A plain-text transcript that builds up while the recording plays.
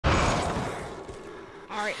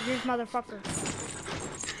Alright, here's motherfucker.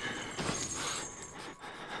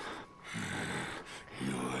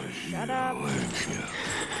 Shut up.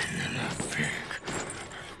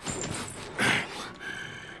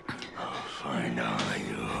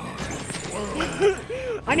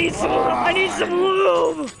 I need some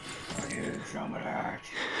lube. I need some of that.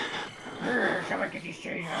 Someone get these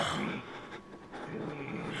chains off me.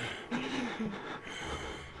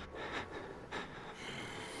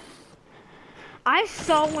 I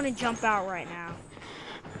so want to jump out right now.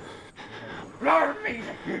 Lord me.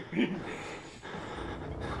 I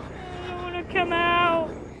don't want to come out.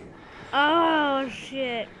 Oh,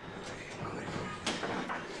 shit.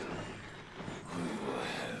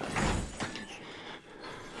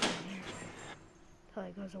 Till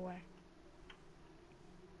it goes away.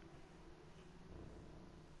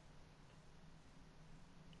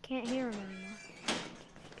 Can't hear him anymore.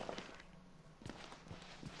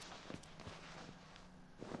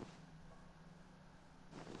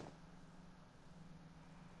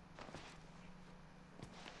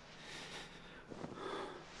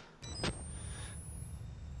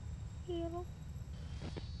 Hello.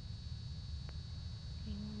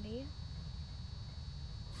 Anyone there?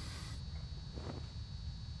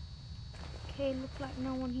 Okay, looks like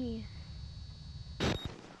no one here.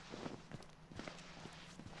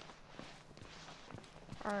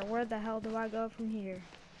 Alright, where the hell do I go from here?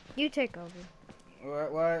 You take over.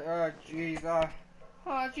 What? Oh, jeez. Oh,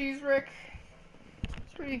 jeez, Rick.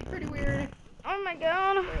 It's pretty weird. Oh my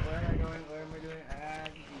god. Wait, where am I going? Where am I doing?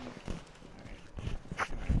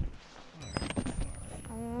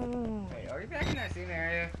 Oh. Wait, are we back in that same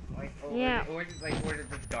area? Like, Yeah. Or is it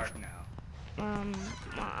just dark now? I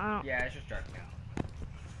don't. Yeah, it's just dark now.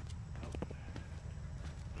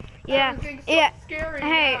 Yeah. Everything's so Yeah. scary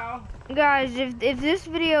Hey. now. Guys, if this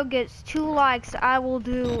video gets 2 likes, I will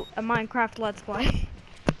do a Minecraft Let's Play. Wow.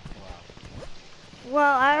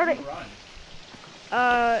 Well, I How do already, you run?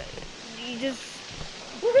 you just,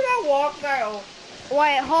 Look at that walk now.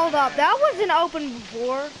 wait, hold up, that wasn't open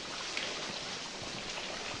before.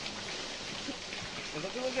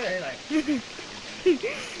 Look at it, like.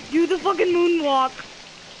 Do the fucking moonwalk.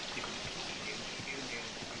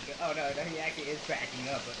 Oh no, he actually is cracking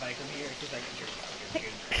up, but like from here it's just like.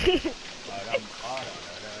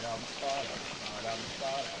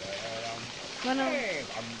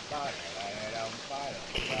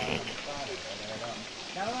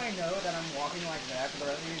 Now that I know that I'm walking like that for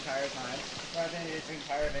the rest of the entire time, rather than this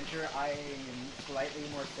entire adventure, I am slightly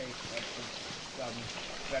more safe. That's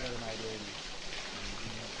better than I did.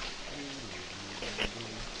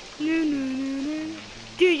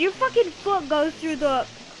 Dude, your fucking foot goes through the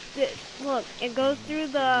look, it goes through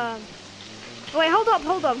the, wait, hold up,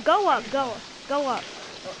 go up.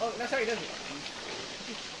 Oh, that's how he does it.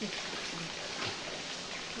 It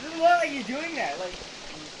doesn't look like you're doing that, like.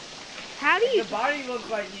 How do you? The body looks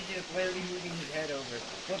like he's just literally moving his head over.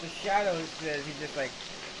 But the shadow says he's just like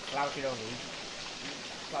slouching over. He's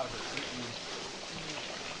slouching.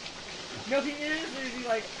 No, he is literally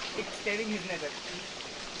like extending his neck. Like,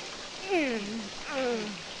 he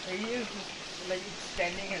is just like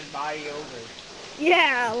extending his body over.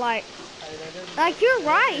 Yeah, like you're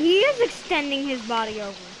right. He is extending his body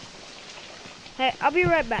over. Hey, I'll be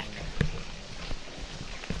right back.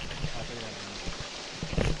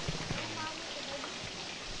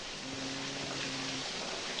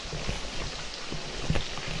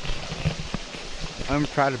 I'm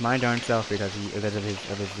proud of my darn self because of his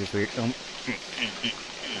weird. Look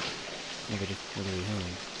at just look at his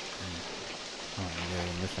hands. Oh, yeah,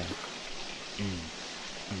 listen.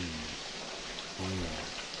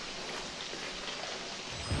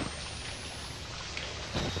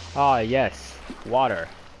 Ah, yes, water,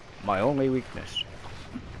 my only weakness.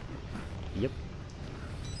 Yep.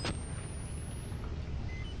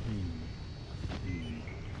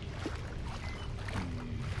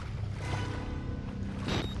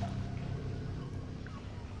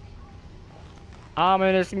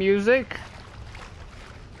 Ominous music.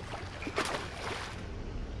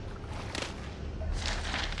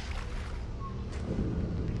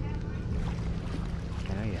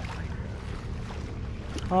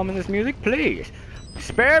 Ominous music, please.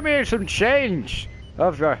 Spare me some change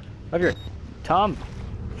of your Tom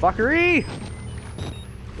fuckery.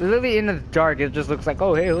 Literally in the dark, it just looks like,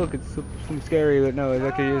 oh hey, look, it's some scary, but no, it's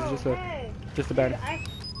actually it's just a bad. I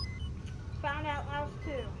found out house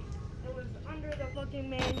 2. It was under the fucking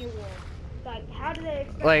manual. Like, how do they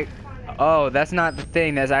expect Like, to find that? oh, that's not the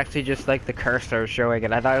thing. That's actually just like the cursor showing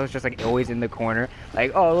it. I thought it was just like always in the corner.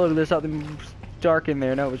 Like, oh look, there's something dark in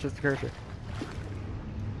there. No, it was just the cursor.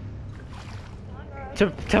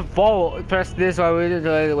 to vault, press this while we did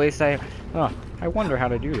the way say, oh, I wonder how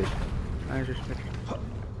to do this. I just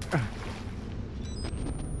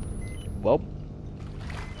well,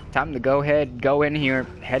 time to go in here,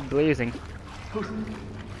 head blazing. Who's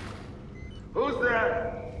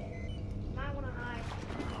there? Might wanna hide.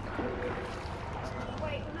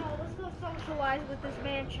 Wait, no, let's go socialize with this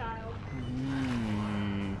man-child.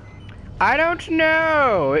 I don't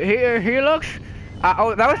know. He looks.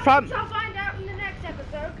 Oh, that was probably. I'll find out in the next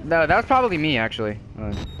episode. No, that was probably me actually.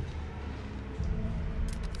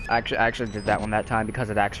 I actually did that one that time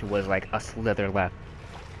because it actually was like a slither left.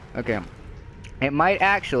 Okay, it might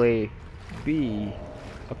actually be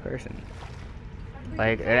a person.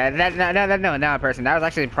 Like no, not a person. That was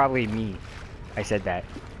actually probably me. I said that.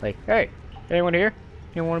 Like, hey, anyone here?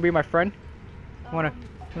 You want to be my friend? Wanna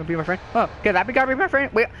be my friend? Oh, okay, that gotta be my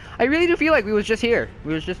friend. Wait, I really do feel like we was just here.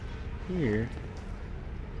 We was just here.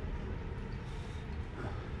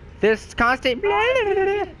 This constant. Over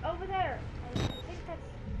there. I think that's.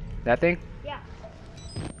 That thing? Yeah.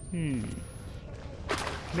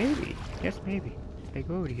 Maybe. Yes, maybe. I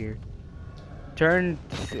go over here. Turn.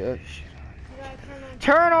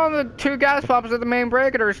 Turn on the 2 gas pumps at the main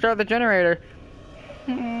breaker to restart the generator.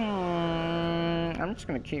 I'm just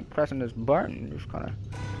gonna keep pressing this button. Just kind of.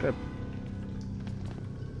 Good.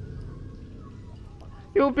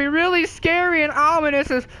 It would be really scary and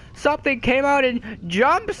ominous if something came out and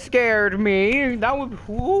jump scared me. That would.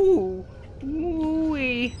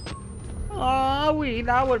 Ooh-wee. Oh-wee.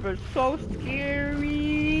 That would be so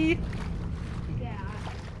scary. Yeah.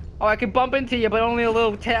 Oh, I can bump into you, but only a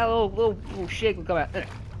little shake will come out.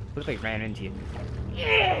 Looks like I ran into you.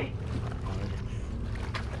 Yeah.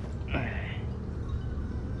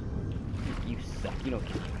 You suck. You don't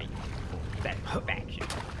get my satisfaction.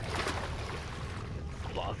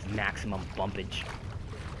 Loves maximum bumpage.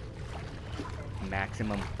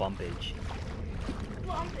 Maximum bumpage.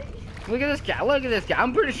 Look at this guy. Look at this guy.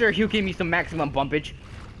 I'm pretty sure he'll give me some maximum bumpage.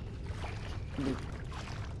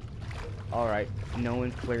 Alright. No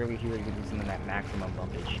one's clearly here to give me some of that maximum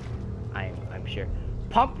bumpage. I'm sure.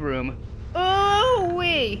 Pump room. Oh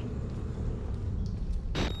wee.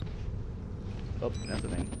 Oh, that's the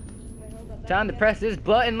thing. Time to press this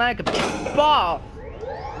button like a ball.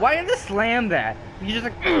 Why didn't you slam that? You just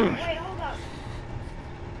like. Wait, hold up.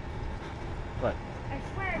 What? I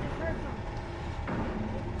swear I just heard something.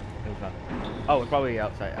 It was nothing. Oh, it's probably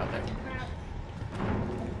outside, out there.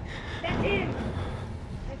 That's him.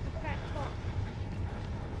 That's a fat fuck.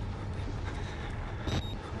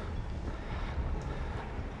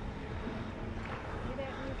 See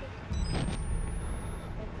that music?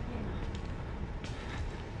 That's him.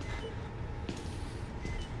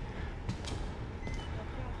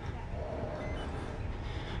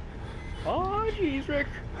 Oh, jeez, Rick.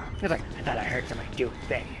 He's like, I thought I heard somebody do a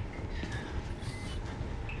thing.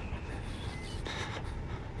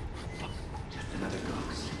 Fuck, just another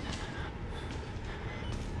ghost.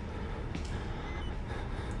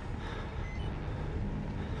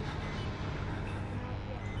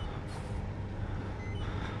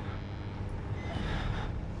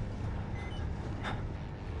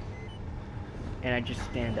 And I just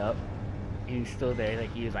stand up, and he's still there,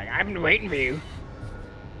 like he was like, I've been waiting for you.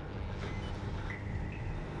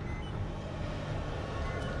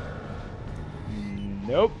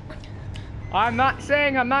 Nope. I'm not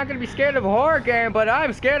saying I'm not gonna be scared of a horror game, but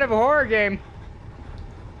I'm scared of a horror game.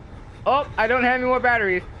 Oh, I don't have any more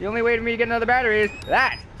batteries. The only way for me to get another battery is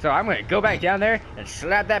that. So I'm gonna go back down there and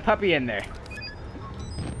slap that puppy in there.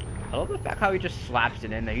 I love the fact how he just slaps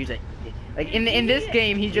it in there. He's like in this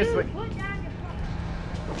game, he just like. Put down your phone.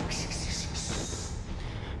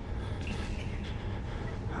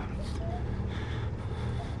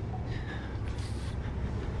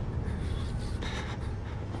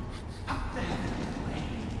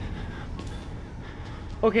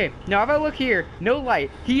 Okay, now if I look here, no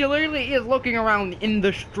light. He literally is looking around in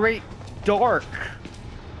the straight dark.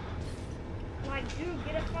 Like, dude,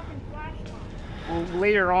 get a fucking flashlight. Well,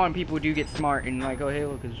 later on, people do get smart and like, oh hey,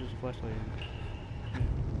 look, it's just a flashlight.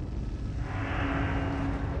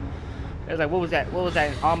 I was like, what was that? What was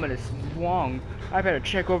that ominous swung? I better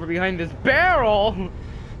check over behind this barrel.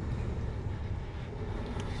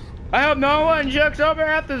 I hope no one checks over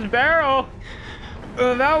at this barrel.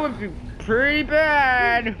 That would be pretty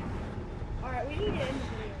bad. Alright, we need to end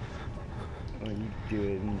the video. Oh, you do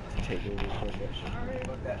it and take over for that shit. Alright.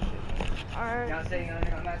 Fuck that shit. Alright. I'm not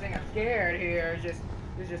saying I'm scared here. It's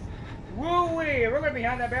just woo-wee. We're gonna be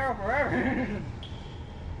behind that barrel forever.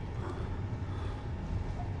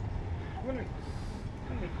 we're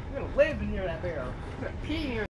gonna live near that barrel. We're gonna pee near.